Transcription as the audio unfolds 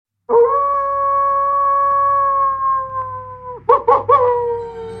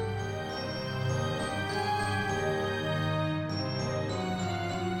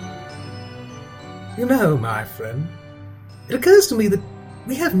Hello, my friend. It occurs to me that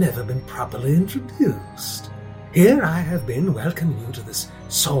we have never been properly introduced. Here I have been welcoming you to this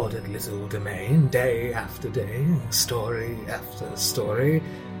sordid little domain, day after day, story after story,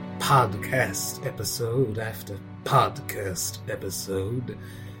 podcast episode after podcast episode,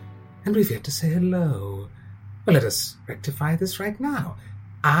 and we've yet to say hello. Well, let us rectify this right now.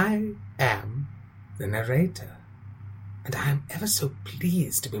 I am the narrator, and I am ever so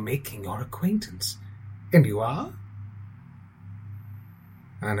pleased to be making your acquaintance. And you are?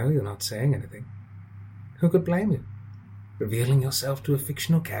 I know you're not saying anything. Who could blame you? Revealing yourself to a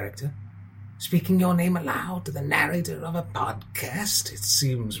fictional character? Speaking your name aloud to the narrator of a podcast? It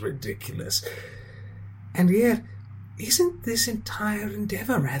seems ridiculous. And yet, isn't this entire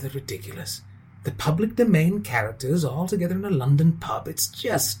endeavor rather ridiculous? The public domain characters all together in a London pub. It's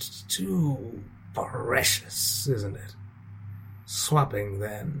just too precious, isn't it? Swapping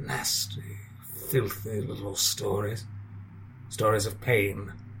their nasty, filthy little stories. Stories of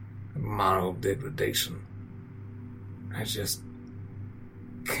pain and moral degradation. I just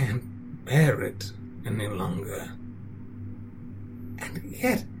can't bear it any longer. And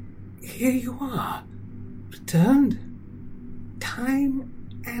yet, here you are, returned, time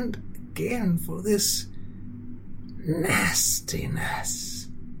and again for this nastiness.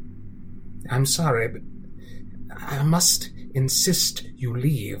 I'm sorry, but I must insist you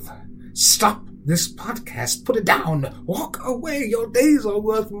leave. Stop this podcast. Put it down. Walk away. Your days are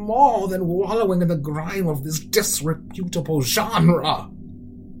worth more than wallowing in the grime of this disreputable genre.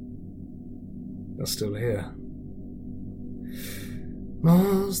 You're still here.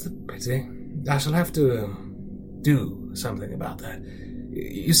 More's the pity. I shall have to do something about that.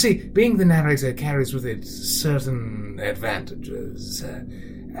 You see, being the narrator carries with it certain advantages.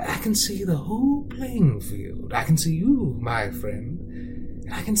 I can see the whole playing field. I can see you, my friend.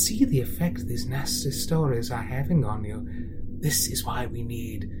 And I can see the effect these nasty stories are having on you. This is why we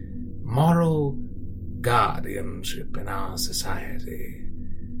need moral guardianship in our society.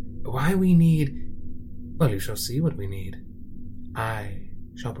 Why we need... Well, you shall see what we need. I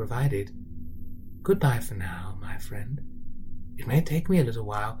shall provide it. Goodbye for now, my friend. It may take me a little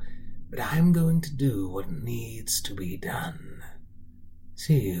while, but I'm going to do what needs to be done.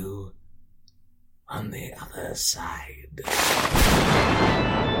 See you on the other side.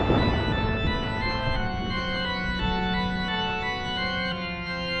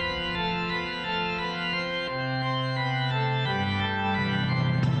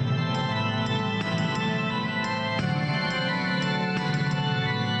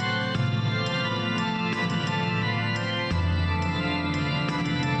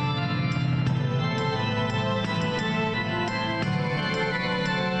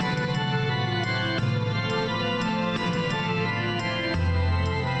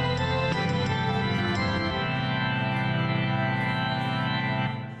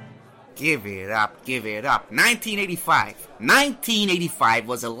 Give it up, give it up. 1985. 1985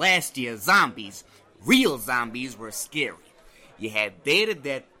 was the last year zombies, real zombies, were scary. You had Day of the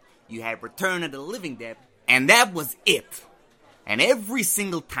Dead, you had Return of the Living Dead, and that was it. And every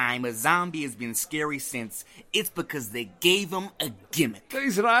single time a zombie has been scary since, it's because they gave him a gimmick.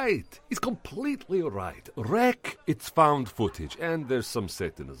 He's right. He's completely right. Wreck, it's found footage, and there's some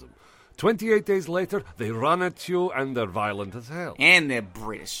Satanism. 28 days later, they run at you and they're violent as hell. And they're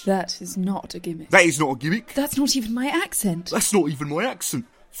British. That is not a gimmick. That is not a gimmick. That's not even my accent. That's not even my accent.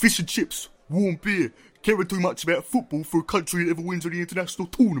 Fish and chips, warm beer, caring too much about football for a country that never wins any international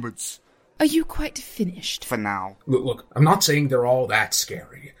tournaments. Are you quite finished? For now. Look, I'm not saying they're all that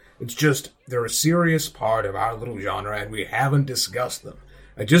scary. It's just they're a serious part of our little genre and we haven't discussed them.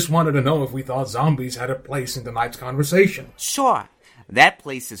 I just wanted to know if we thought zombies had a place in tonight's conversation. Sure. That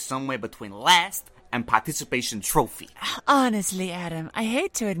place is somewhere between last and participation trophy. Honestly, Adam, I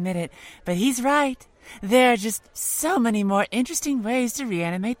hate to admit it, but he's right. There are just so many more interesting ways to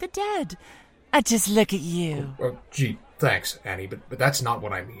reanimate the dead. Just look at you. Gee, thanks, Annie, but that's not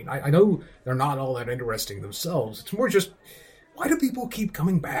what I mean. I know they're not all that interesting themselves. It's more just, why do people keep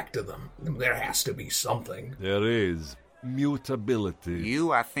coming back to them? There has to be something. There is. Mutability.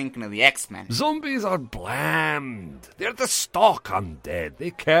 You are thinking of the X-Men. Zombies are bland. They're the stock undead. They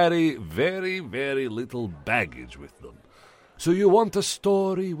carry very, very little baggage with them. So you want a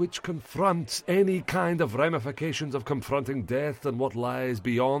story which confronts any kind of ramifications of confronting death and what lies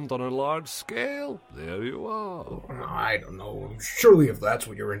beyond on a large scale? There you are. I don't know. Surely if that's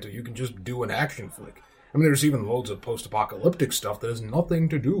what you're into, you can just do an action flick. I mean, there's even loads of post-apocalyptic stuff that has nothing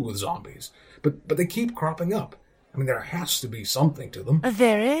to do with zombies. But they keep cropping up. I mean, there has to be something to them.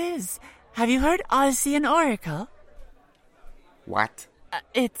 There is. Have you heard Odyssey and Oracle? What?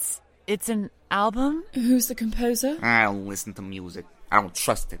 It's It's an album? Who's the composer? I don't listen to music. I don't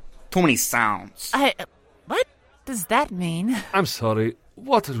trust it. Too many sounds. What does that mean? I'm sorry,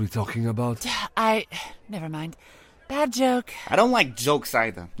 what are we talking about? Never mind. Bad joke. I don't like jokes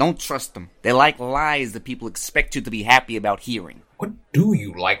either. Don't trust them. They're like lies that people expect you to be happy about hearing. What do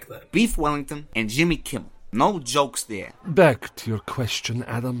you like then? Beef Wellington and Jimmy Kimmel. No jokes there. Back to your question,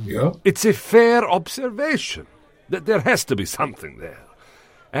 Adam. Yeah? It's a fair observation that there has to be something there.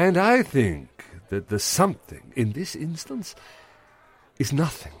 And I think that the something in this instance is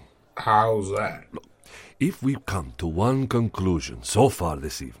nothing. How's that? If we've come to one conclusion so far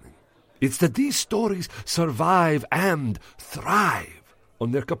this evening, it's that these stories survive and thrive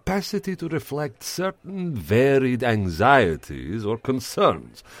on their capacity to reflect certain varied anxieties or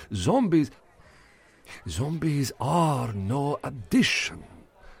concerns. Zombies are no addition.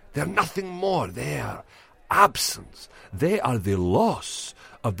 They're nothing more. They're absence. They are the loss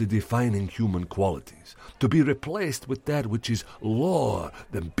of the defining human qualities, to be replaced with that which is lower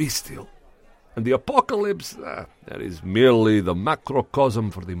than bestial. And the apocalypse, that is merely the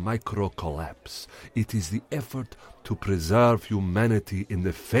macrocosm for the micro-collapse. It is the effort to preserve humanity in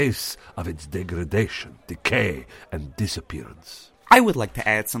the face of its degradation, decay, and disappearance. I would like to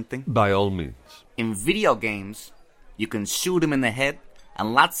add something. By all means. In video games, you can shoot him in the head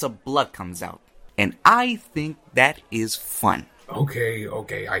and lots of blood comes out. And I think that is fun. Okay,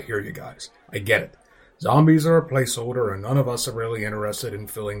 I hear you guys. I get it. Zombies are a placeholder, and none of us are really interested in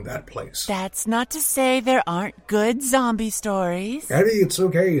filling that place. That's not to say there aren't good zombie stories. Eddie, it's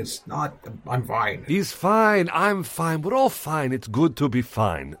okay. It's not. I'm fine. He's fine. I'm fine. We're all fine. It's good to be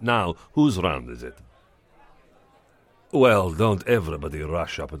fine. Now, whose round is it? Well, don't everybody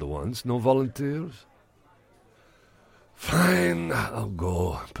rush up at once. No volunteers? Fine. I'll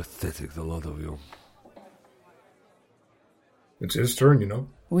go. Pathetic, the lot of you. It's his turn, you know.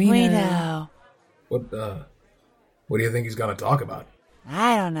 We know. What do you think he's gonna talk about?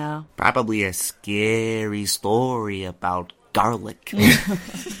 I don't know. Probably a scary story about garlic.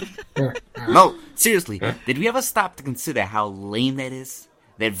 No, seriously, did we ever stop to consider how lame that is?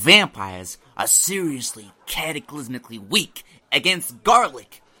 That vampires are seriously cataclysmically weak against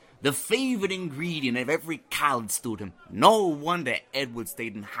garlic, the favorite ingredient of every college student. No wonder Edward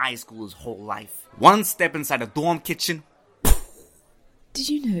stayed in high school his whole life. One step inside a dorm kitchen. Did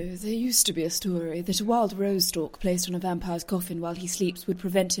you know there used to be a story that a wild rose stalk placed on a vampire's coffin while he sleeps would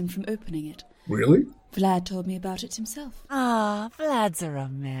prevent him from opening it? Really? Vlad told me about it himself. Ah, Vlad's a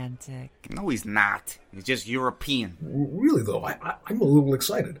romantic. No, he's not. He's just European. Really, though, I'm a little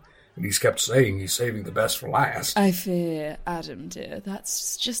excited. And he's kept saying he's saving the best for last. I fear, Adam, dear,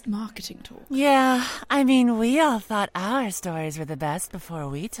 that's just marketing talk. Yeah, I mean, we all thought our stories were the best before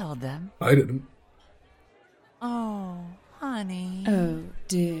we told them. I didn't. Oh, honey. Oh,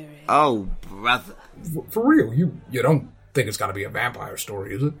 dearie. Oh, brother. For real, you don't think it's gotta be a vampire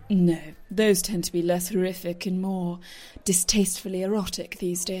story, is it? No, those tend to be less horrific and more distastefully erotic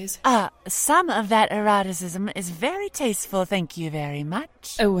these days. Some of that eroticism is very tasteful, thank you very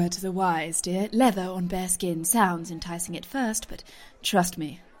much. A word to the wise, dear. Leather on bare skin sounds enticing at first, but trust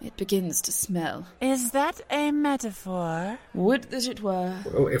me, it begins to smell. Is that a metaphor? Would that it were.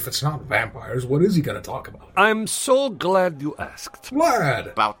 Well, if it's not vampires, what is he gonna talk about? I'm so glad you asked.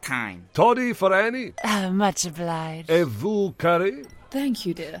 Vlad! About time. Toddy for Annie? Much obliged. A vous curry? Thank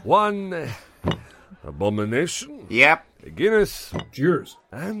you, dear. One abomination? Yep. A Guinness? Cheers.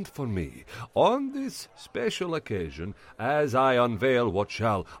 And for me, on this special occasion, as I unveil what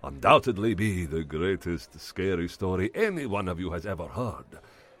shall undoubtedly be the greatest scary story any one of you has ever heard,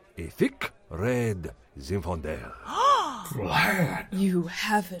 a thick red Zinfandel. Vlad! You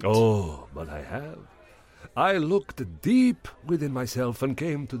haven't. Oh, but I have. I looked deep within myself and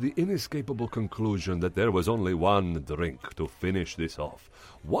came to the inescapable conclusion that there was only one drink to finish this off.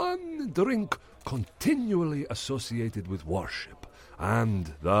 One drink continually associated with worship,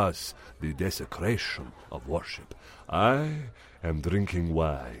 and thus the desecration of worship. I am drinking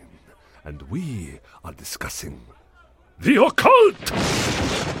wine, and we are discussing the occult!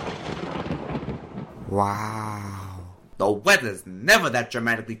 Wow. The weather's never that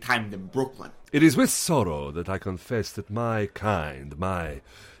dramatically timed in Brooklyn. It is with sorrow that I confess that my kind, my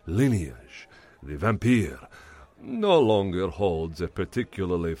lineage, the vampire, no longer holds a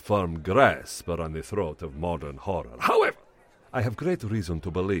particularly firm grasp around the throat of modern horror. However, I have great reason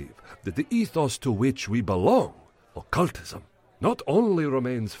to believe that the ethos to which we belong, occultism, not only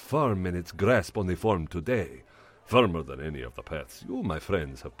remains firm in its grasp on the form today, firmer than any of the paths you, my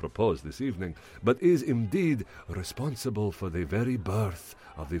friends, have proposed this evening, but is indeed responsible for the very birth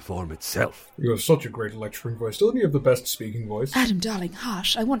of the form itself. You have such a great lecturing voice. Doesn't he have the best speaking voice? Adam, darling,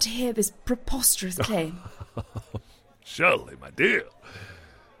 hush. I want to hear this preposterous claim. Surely, my dear.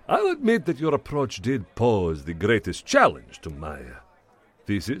 I'll admit that your approach did pose the greatest challenge to my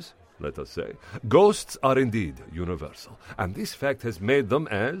thesis, let us say. Ghosts are indeed universal, and this fact has made them,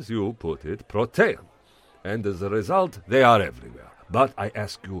 as you put it, protean. And as a result, they are everywhere. But I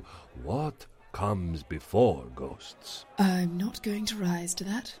ask you, what comes before ghosts? I'm not going to rise to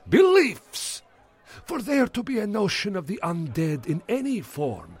that. Beliefs! For there to be a notion of the undead in any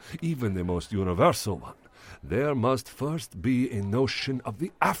form, even the most universal one, there must first be a notion of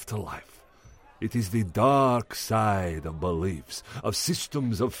the afterlife. It is the dark side of beliefs, of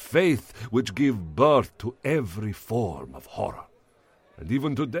systems of faith, which give birth to every form of horror. And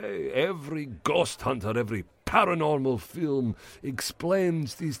even today, every ghost hunter, every paranormal film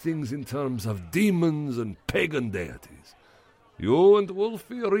explains these things in terms of demons and pagan deities. You and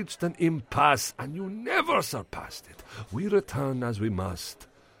Wolfie reached an impasse, and you never surpassed it. We return, as we must,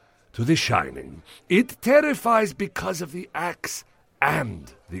 to The Shining. It terrifies because of the axe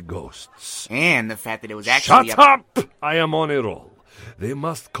and the ghosts. And the fact that it was actually... Shut up! I am on a roll. They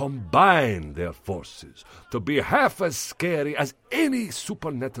must combine their forces to be half as scary as any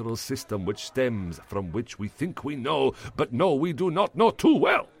supernatural system which stems from which we think we know, but no, we do not know too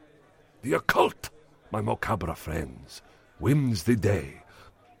well. The occult, my macabre friends, wins the day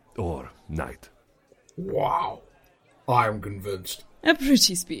or night. Wow. I'm convinced. A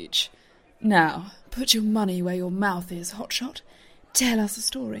pretty speech. Now, put your money where your mouth is, Hotshot. Tell us a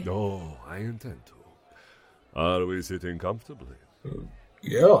story. Oh, I intend to. Are we sitting comfortably?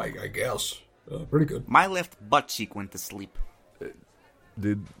 Yeah, I guess. Pretty good. My left butt cheek went to sleep.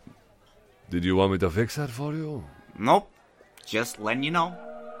 Did you want me to fix that for you? Nope. Just letting you know.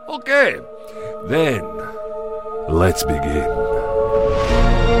 Okay. Then, let's begin.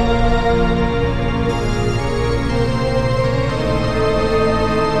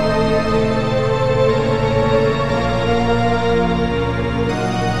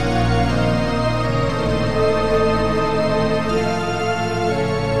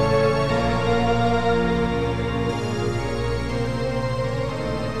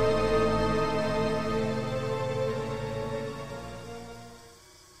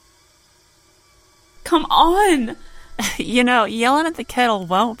 Come on! You know, yelling at the kettle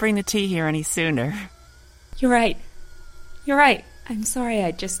won't bring the tea here any sooner. You're right. You're right. I'm sorry,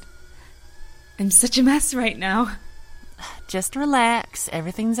 I'm such a mess right now. Just relax.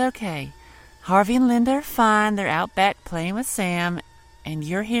 Everything's okay. Harvey and Linda are fine. They're out back playing with Sam, and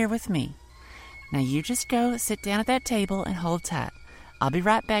you're here with me. Now you just go sit down at that table and hold tight. I'll be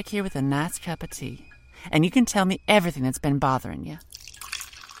right back here with a nice cup of tea. And you can tell me everything that's been bothering you.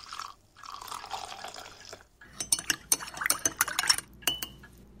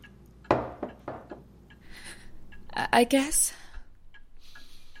 I guess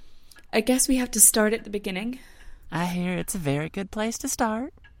we have to start at the beginning. I hear it's a very good place to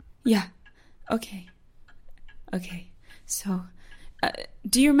start. Yeah. Okay. So,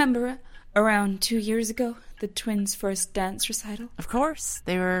 do you remember around 2 years ago, the twins' first dance recital? Of course.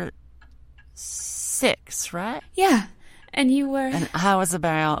 They were 6, right? Yeah. And you were... And I was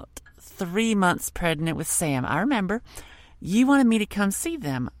about 3 months pregnant with Sam. I remember. You wanted me to come see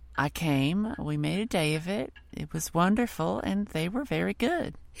them. I came. We made a day of it. It was wonderful, and they were very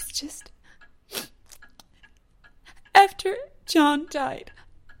good. It's just... After John died,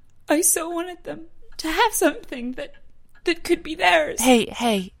 I so wanted them to have something that could be theirs.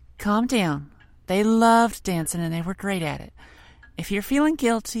 Hey, calm down. They loved dancing, and they were great at it. If you're feeling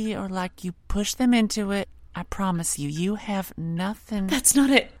guilty or like you pushed them into it, I promise you, you have nothing... That's not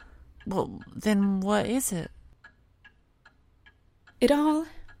it. Well, then what is it? It all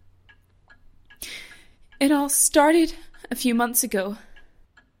started a few months ago.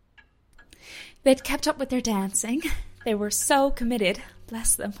 They'd kept up with their dancing. They were so committed,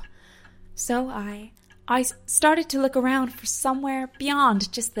 bless them. So I started to look around for somewhere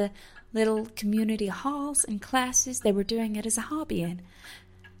beyond just the little community halls and classes they were doing it as a hobby in.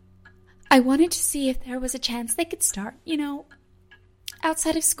 I wanted to see if there was a chance they could start,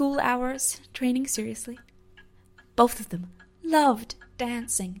 outside of school hours, training seriously. Both of them loved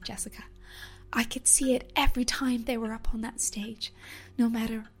dancing, Jessica. I could see it every time they were up on that stage. No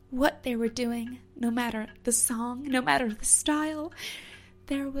matter what they were doing, no matter the song, no matter the style,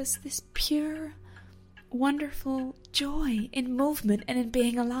 there was this pure, wonderful joy in movement and in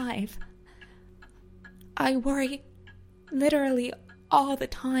being alive. I worry literally all the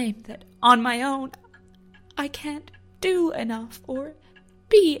time that on my own, I can't do enough or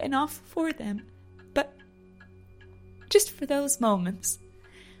be enough for them. But just for those moments,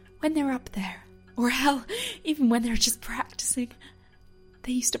 when they're up there, or hell, even when they're just practicing.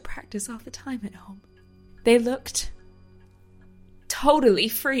 They used to practice all the time at home. They looked totally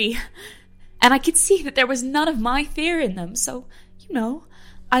free, and I could see that there was none of my fear in them, so,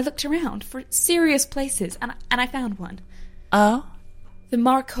 I looked around for serious places, and I found one. Oh? The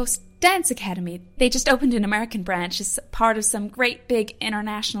Marcos Dance Academy. They just opened an American branch as part of some great big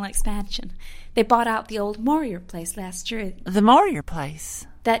international expansion. They bought out the old Morier place last year. The Morier place?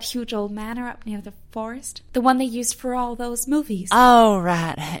 That huge old manor up near the forest. The one they used for all those movies. Oh,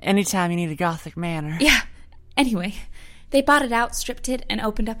 right. Anytime you need a gothic manor. Yeah. Anyway, they bought it out, stripped it, and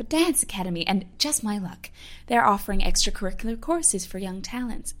opened up a dance academy. And just my luck, they're offering extracurricular courses for young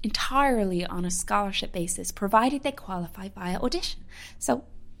talents, entirely on a scholarship basis, provided they qualify via audition. So,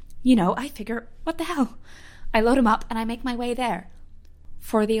 I figure, what the hell? I load them up and I make my way there.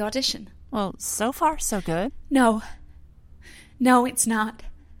 For the audition. Well, so far, so good. No, it's not.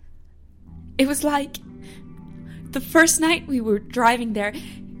 It was like the first night we were driving there,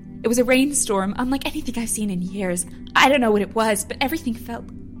 it was a rainstorm, unlike anything I've seen in years. I don't know what it was, but everything felt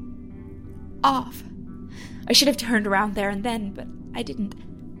off. I should have turned around there and then, but I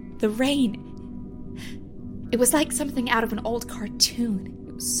didn't. The rain, it was like something out of an old cartoon.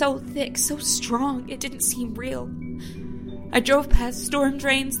 It was so thick, so strong, it didn't seem real. I drove past storm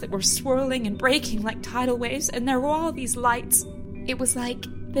drains that were swirling and breaking like tidal waves, and there were all these lights. It was like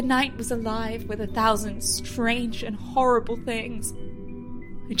the night was alive with 1,000 strange and horrible things.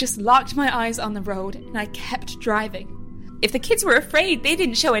 I just locked my eyes on the road, and I kept driving. If the kids were afraid, they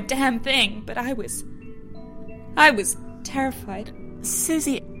didn't show a damn thing, but I was terrified.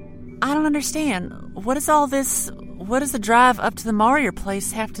 Susie, I don't understand. What does the drive up to the Morier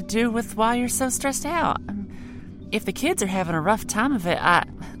place have to do with why you're so stressed out? If the kids are having a rough time of it,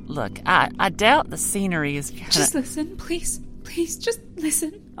 I doubt the scenery is gonna... Just listen, please. Please, just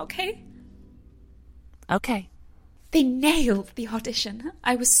listen, okay? Okay. They nailed the audition.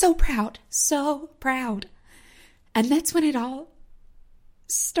 I was so proud, so proud. And that's when it all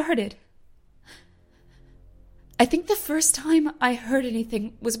started. I think the first time I heard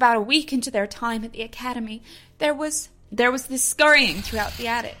anything was about a week into their time at the academy. There was this scurrying throughout the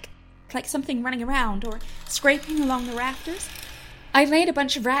attic, like something running around or scraping along the rafters. I laid a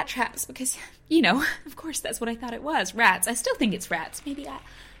bunch of rat traps because, of course that's what I thought it was, rats. I still think it's rats. Maybe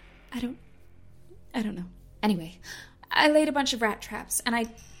I don't know. Anyway, I laid a bunch of rat traps and I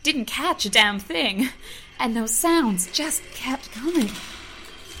didn't catch a damn thing. And those sounds just kept coming.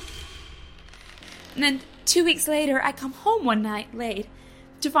 And then 2 weeks later, I come home one night late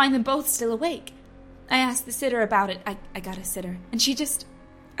to find them both still awake. I asked the sitter about it. I got a sitter. And she just...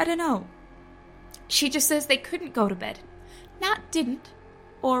 I don't know. She just says they couldn't go to bed. Not didn't,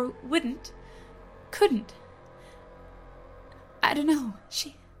 or wouldn't, couldn't. I don't know.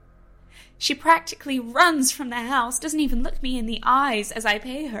 She practically runs from the house, doesn't even look me in the eyes as I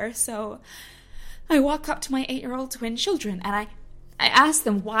pay her, so I walk up to my 8-year-old twin children and I ask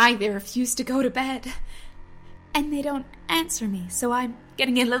them why they refuse to go to bed. And they don't answer me, so I'm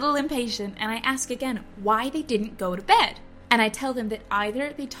getting a little impatient and I ask again why they didn't go to bed. And I tell them that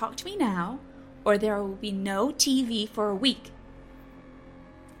either they talk to me now, or there will be no TV for a week.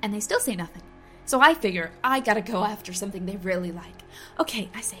 And they still say nothing. So I figure I gotta go after something they really like. Okay,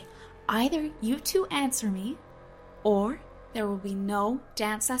 I say, either you two answer me, or there will be no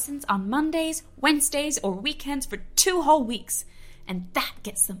dance lessons on Mondays, Wednesdays, or weekends for 2 whole weeks. And that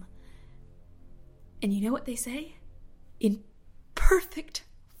gets them. And you know what they say? In perfect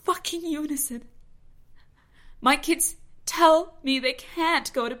fucking unison. My kids tell me they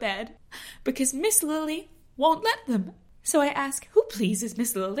can't go to bed because Miss Lily won't let them. So I ask, who pleases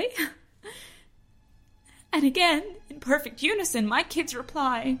Miss Lily? And again, in perfect unison, my kids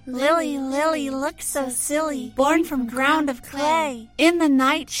reply, Lily, Lily looks so silly, born from ground of clay. In the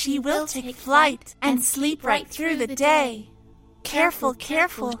night she will take flight and sleep right through the day. Careful,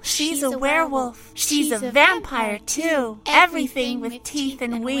 careful, she's a werewolf. She's a vampire too. Everything with teeth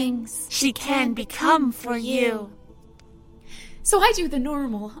and wings she can become for you. So I do the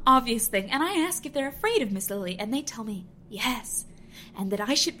normal, obvious thing, and I ask if they're afraid of Miss Lily, and they tell me yes, and that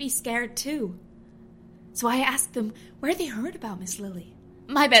I should be scared too. So I ask them where they heard about Miss Lily.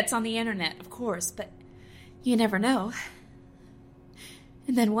 My bet's on the internet, of course, but you never know.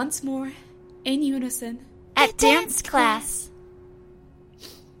 And then once more, in unison, at dance class.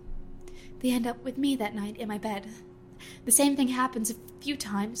 They end up with me that night in my bed. The same thing happens a few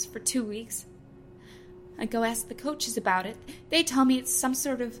times for 2 weeks. I go ask the coaches about it. They tell me it's some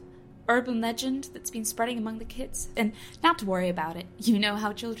sort of urban legend that's been spreading among the kids, and not to worry about it. You know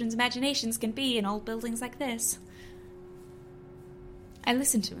how children's imaginations can be in old buildings like this. I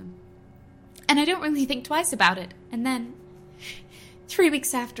listen to him, and I don't really think twice about it. And then, 3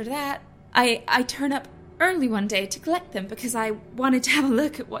 weeks after that, I turn up early one day to collect them because I wanted to have a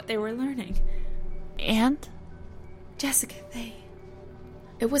look at what they were learning. And? Jessica,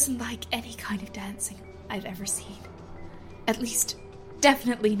 it wasn't like any kind of dancing I've ever seen. At least,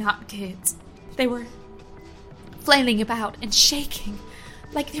 definitely not kids. They were flailing about and shaking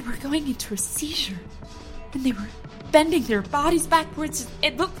like they were going into a seizure. And they were bending their bodies backwards.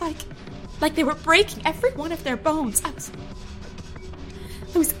 It looked like they were breaking every one of their bones. I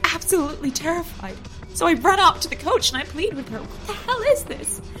was absolutely terrified. So I run up to the coach and I plead with her, "What the hell is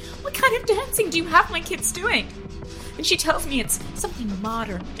this? What kind of dancing do you have my kids doing?" And she tells me it's something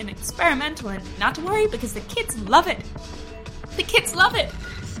modern and experimental and not to worry because the kids love it. The kids love it.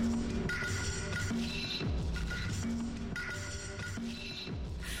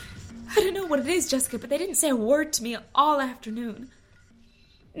 I don't know what it is, Jessica, but they didn't say a word to me all afternoon.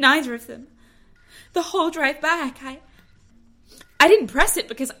 Neither of them. The whole drive back, I didn't press it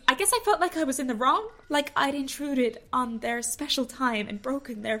because I guess I felt like I was in the wrong. Like I'd intruded on their special time and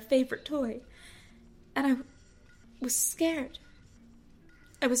broken their favorite toy. And I was scared.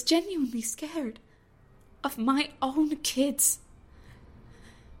 I was genuinely scared of my own kids.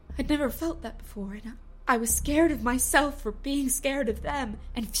 I'd never felt that before, and I was scared of myself for being scared of them,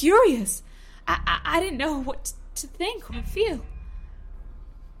 and furious. I didn't know what to think or feel.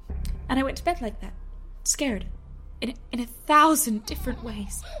 And I went to bed like that, scared, in 1,000 different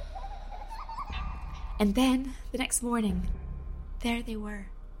ways. And then, the next morning, there they were,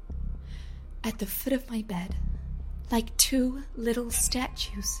 at the foot of my bed, like 2 little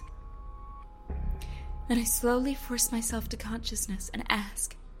statues. And I slowly forced myself to consciousness and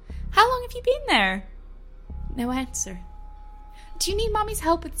ask, "How long have you been there?" No answer. "Do you need Mommy's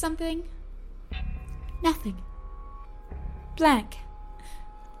help with something?" Nothing. Blank.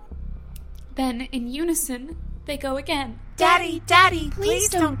 Then, in unison, they go again. Daddy, Daddy, please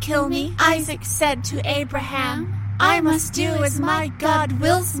don't kill me. Isaac said to Abraham, I must do as my God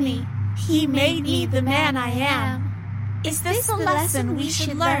wills me. He made me the man I am. Is this a lesson we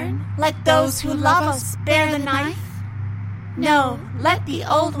should learn? Let those who love us bear the knife? No, let the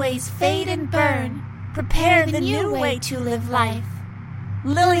old ways fade and burn. Prepare the new way to live life.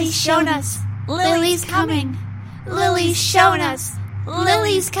 Lily's shown us, Lily's coming. Lily's shown us,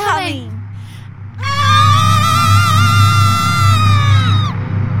 Lily's coming.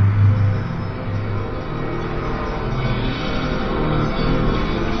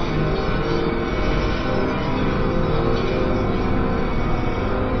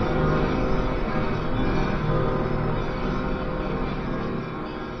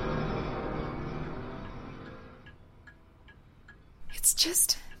 It's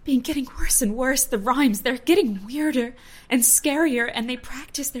just been getting worse and worse. The rhymes, they're getting weirder and scarier, and they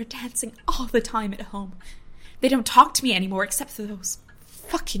practice their dancing all the time at home. They don't talk to me anymore except for those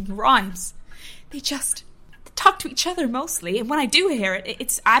fucking rhymes. They just talk to each other mostly, and when I do hear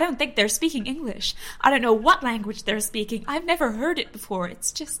it, I don't think they're speaking English. I don't know what language they're speaking. I've never heard it before.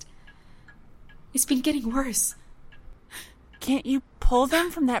 It's been getting worse. Can't you pull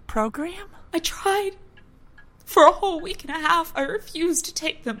them from that program? I tried. For a whole week and a half, I refused to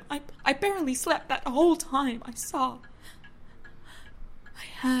take them. I barely slept that whole time. I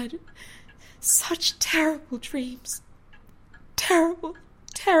had such terrible dreams. Terrible,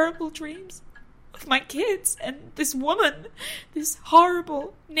 terrible dreams of my kids and this woman. This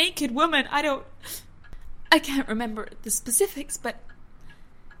horrible, naked woman. I can't remember the specifics, but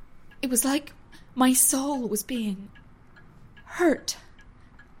it was like my soul was being hurt.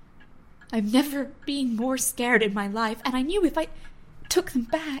 I've never been more scared in my life, and I knew if I took them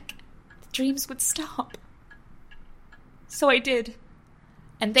back, the dreams would stop. So I did,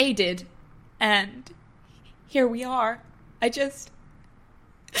 and they did, and here we are. I just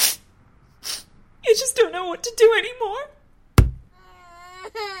don't know what to do anymore.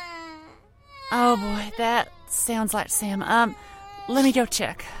 Oh boy, that sounds like Sam. Let me go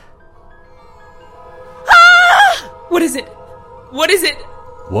check. Ah! What is it? What is it?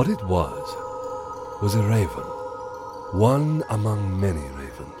 What it was a raven, one among many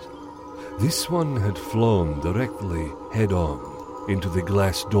ravens. This one had flown directly head-on into the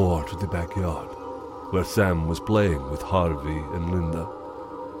glass door to the backyard, where Sam was playing with Harvey and Linda.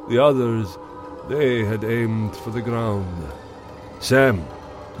 The others, they had aimed for the ground. Sam,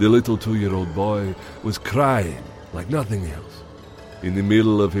 the little 2-year-old boy, was crying like nothing else in the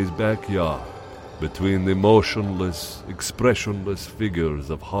middle of his backyard, between the motionless, expressionless figures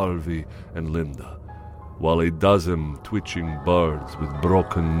of Harvey and Linda, while a dozen twitching birds with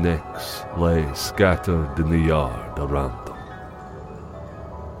broken necks lay scattered in the yard around them.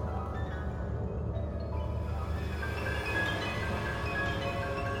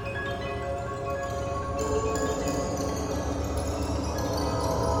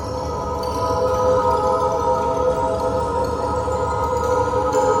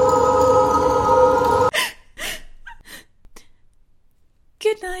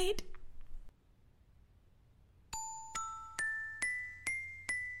 Good night.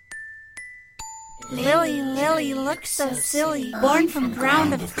 Lily, Lily looks so silly, born from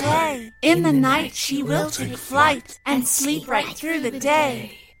ground of clay. In the night she will take flight and sleep right through the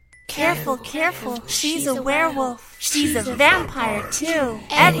day. Careful, careful, she's a werewolf. She's a vampire too.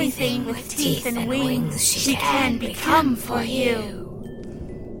 Everything with teeth and wings she can become for you.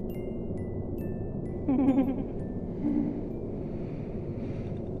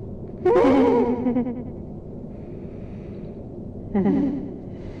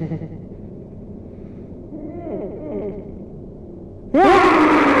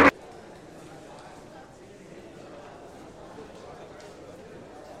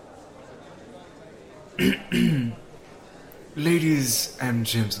 Ladies and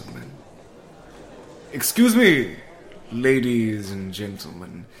gentlemen. Excuse me, ladies and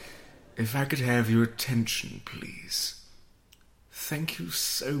gentlemen. If I could have your attention, please. Thank you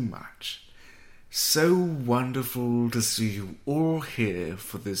so much. So wonderful to see you all here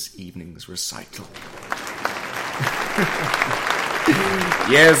for this evening's recital.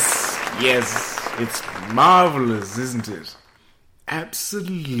 Yes, it's marvelous, isn't it?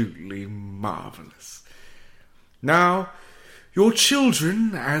 Absolutely marvelous. Now, your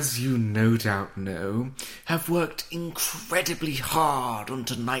children, as you no doubt know, have worked incredibly hard on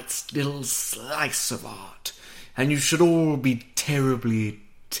tonight's little slice of art, and you should all be terribly,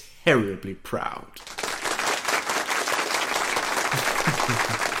 terribly proud.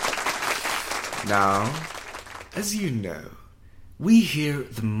 Now, as you know, we here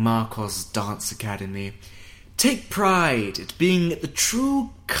at the Marcos Dance Academy take pride at being at the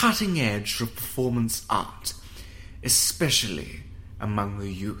true cutting edge of performance art, especially among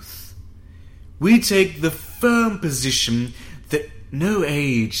the youth. We take the firm position that no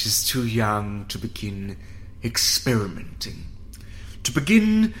age is too young to begin experimenting, to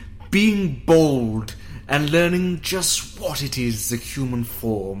begin being bold and learning just what it is the human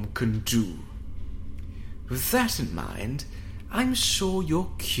form can do. With that in mind, I'm sure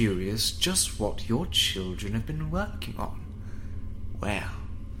you're curious just what your children have been working on. Well,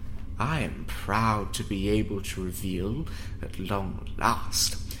 I am proud to be able to reveal, at long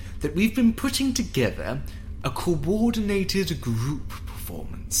last, that we've been putting together a coordinated group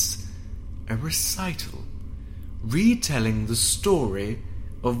performance, a recital, retelling the story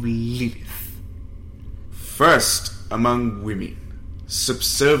of Lilith. First among women,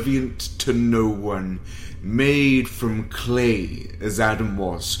 subservient to no one, made from clay as Adam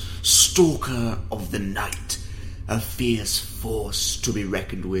was, stalker of the night, a fierce force to be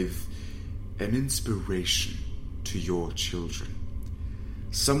reckoned with, an inspiration to your children.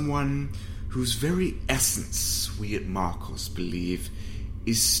 Someone whose very essence we at Marcos believe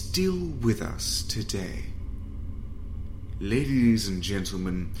is still with us today. Ladies and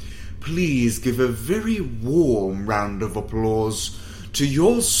gentlemen, please give a very warm round of applause to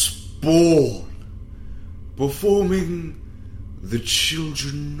your spawn, performing The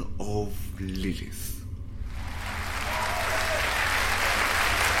Children of Lilith.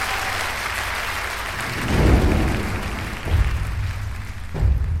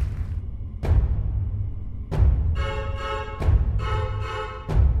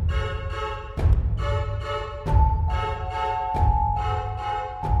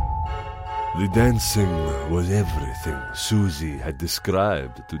 The dancing was everything Susie had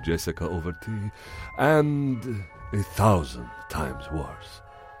described to Jessica over tea, and 1,000 times worse.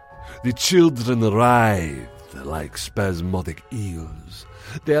 The children writhed like spasmodic eels,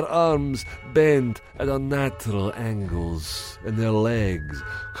 their arms bent at unnatural angles, and their legs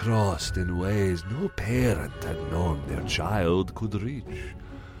crossed in ways no parent had known their child could reach.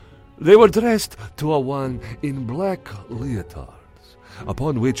 They were dressed to a one in black leotards,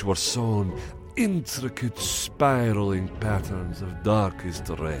 upon which were sewn intricate spiraling patterns of darkest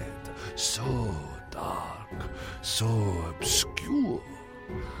red, so dark, so obscure,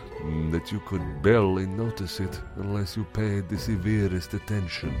 that you could barely notice it unless you paid the severest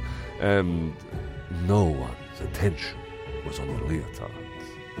attention, and no one's attention was on the leotards.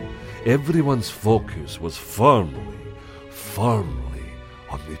 Everyone's focus was firmly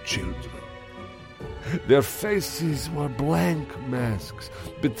on the children. Their faces were blank masks,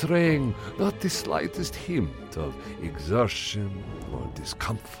 betraying not the slightest hint of exertion or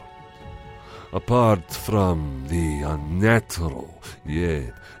discomfort. Apart from the unnatural,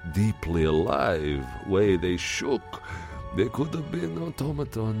 yet deeply alive way they shook, they could have been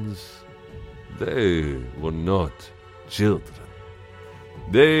automatons. They were not children.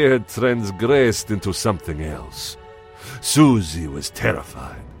 They had transgressed into something else. Susie was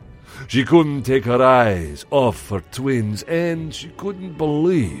terrified. She couldn't take her eyes off her twins, and she couldn't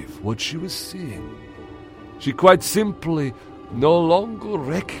believe what she was seeing. She quite simply no longer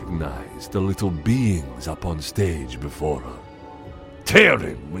recognized the little beings up on stage before her.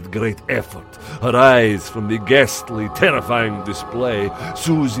 Tearing with great effort her eyes from the ghastly, terrifying display,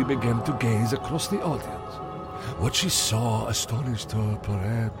 Susie began to gaze across the audience. What she saw astonished her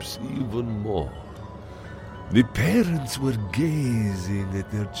perhaps even more. The parents were gazing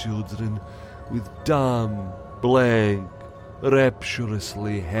at their children with dumb, blank,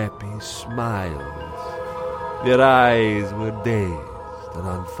 rapturously happy smiles. Their eyes were dazed and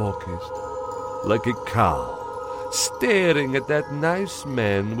unfocused, like a cow staring at that nice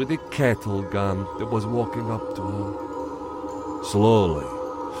man with a cattle gun that was walking up to her. Slowly,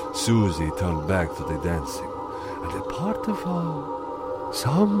 Susie turned back to the dancing, and a part of her,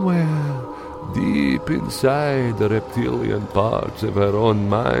 somewhere deep inside the reptilian parts of her own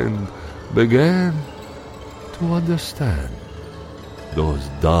mind, began to understand those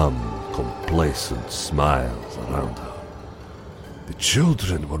dumb, complacent smiles around her. The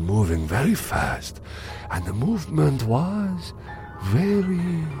children were moving very fast, and the movement was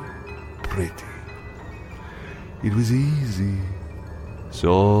very pretty. It was easy,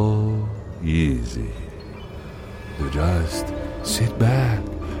 so easy, to just sit back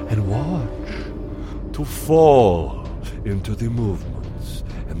and watch, to fall into the movements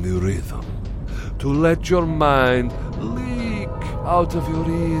and the rhythm, to let your mind leak out of your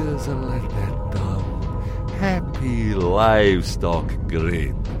ears and let that dumb, happy livestock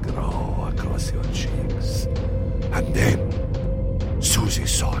grin grow across your cheeks. And then Susie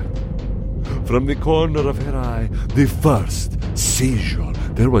saw it. From the corner of her eye, the first seizure,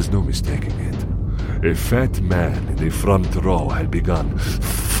 there was no mistaking it. A fat man in the front row had begun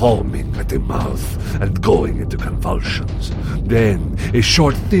foaming at the mouth and going into convulsions. Then a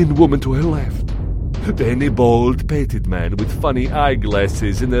short, thin woman to her left. Then a bald, pated man with funny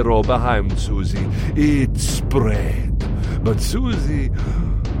eyeglasses in the row behind Susie. It spread. But Susie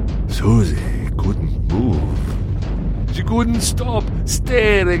couldn't move. She couldn't stop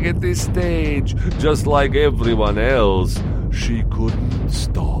staring at the stage. Just like everyone else, she couldn't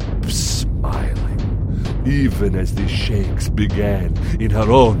stop smiling. Even as the shakes began in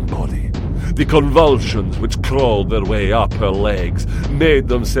her own body. The convulsions which crawled their way up her legs made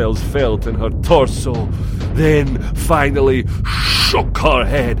themselves felt in her torso, then finally shook her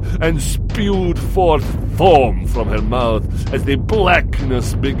head and spewed forth foam from her mouth as the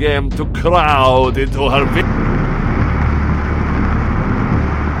blackness began to crowd into her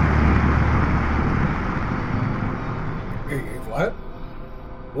Hey, Vlad?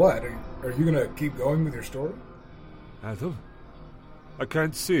 Vlad, are you gonna keep going with your story? Adam? I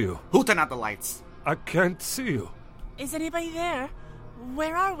can't see you. Who turned out the lights? I can't see you. Is anybody there?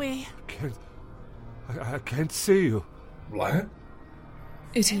 Where are we? I can't see you. Vlad?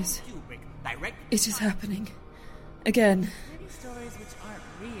 It is happening. Again. Maybe stories which aren't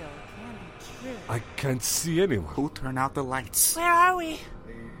real can be true. I can't see anyone. Who turned out the lights? Where are we?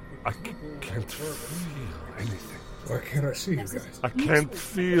 I can't feel anything. Why can't I see you guys? I can't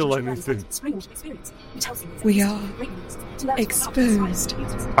feel anything. We are exposed.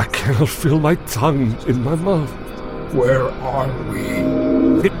 I cannot feel my tongue in my mouth. Where are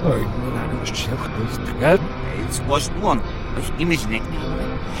we? It's was one. Imagine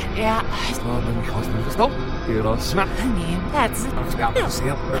Yeah, I mean, that's...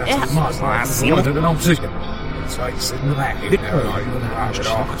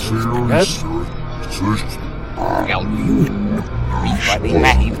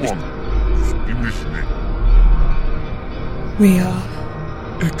 We are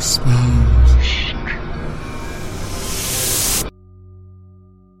Exposed.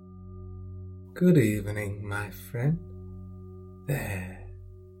 Good evening, my friend. There.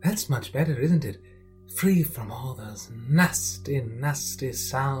 That's much better, isn't it? Free from all those nasty, nasty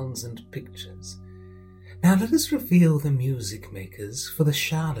sounds and pictures. Now let us reveal the music makers for the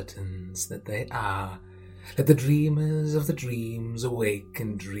charlatans that they are. Let the dreamers of the dreams awake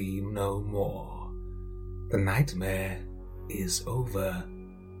and dream no more. The nightmare is over.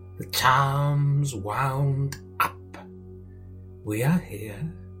 The charm's wound up. We are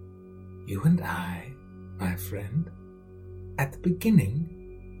here. You and I, my friend, at the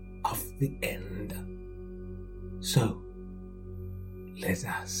beginning of the end. So, let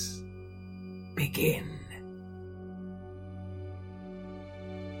us begin.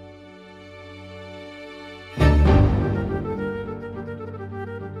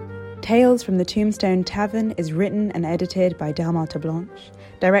 Tales from the Tombstone Tavern is written and edited by Delmarta Blanche,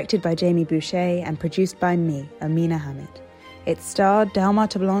 directed by Jamie Boucher, and produced by me, Amina Hamid. It starred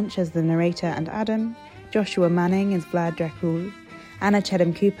Delmarta Blanche as the narrator and Adam, Joshua Manning as Vlad Dracul, Anna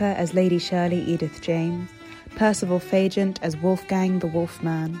Chedham Cooper as Lady Shirley Edith James, Percival Fagent as Wolfgang the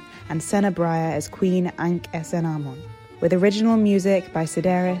Wolfman, and Senna Breyer as Queen Ankh Esen Amon, with original music by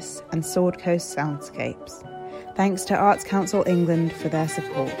Sideris and Sword Coast Soundscapes. Thanks to Arts Council England for their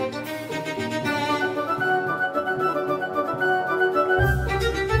support.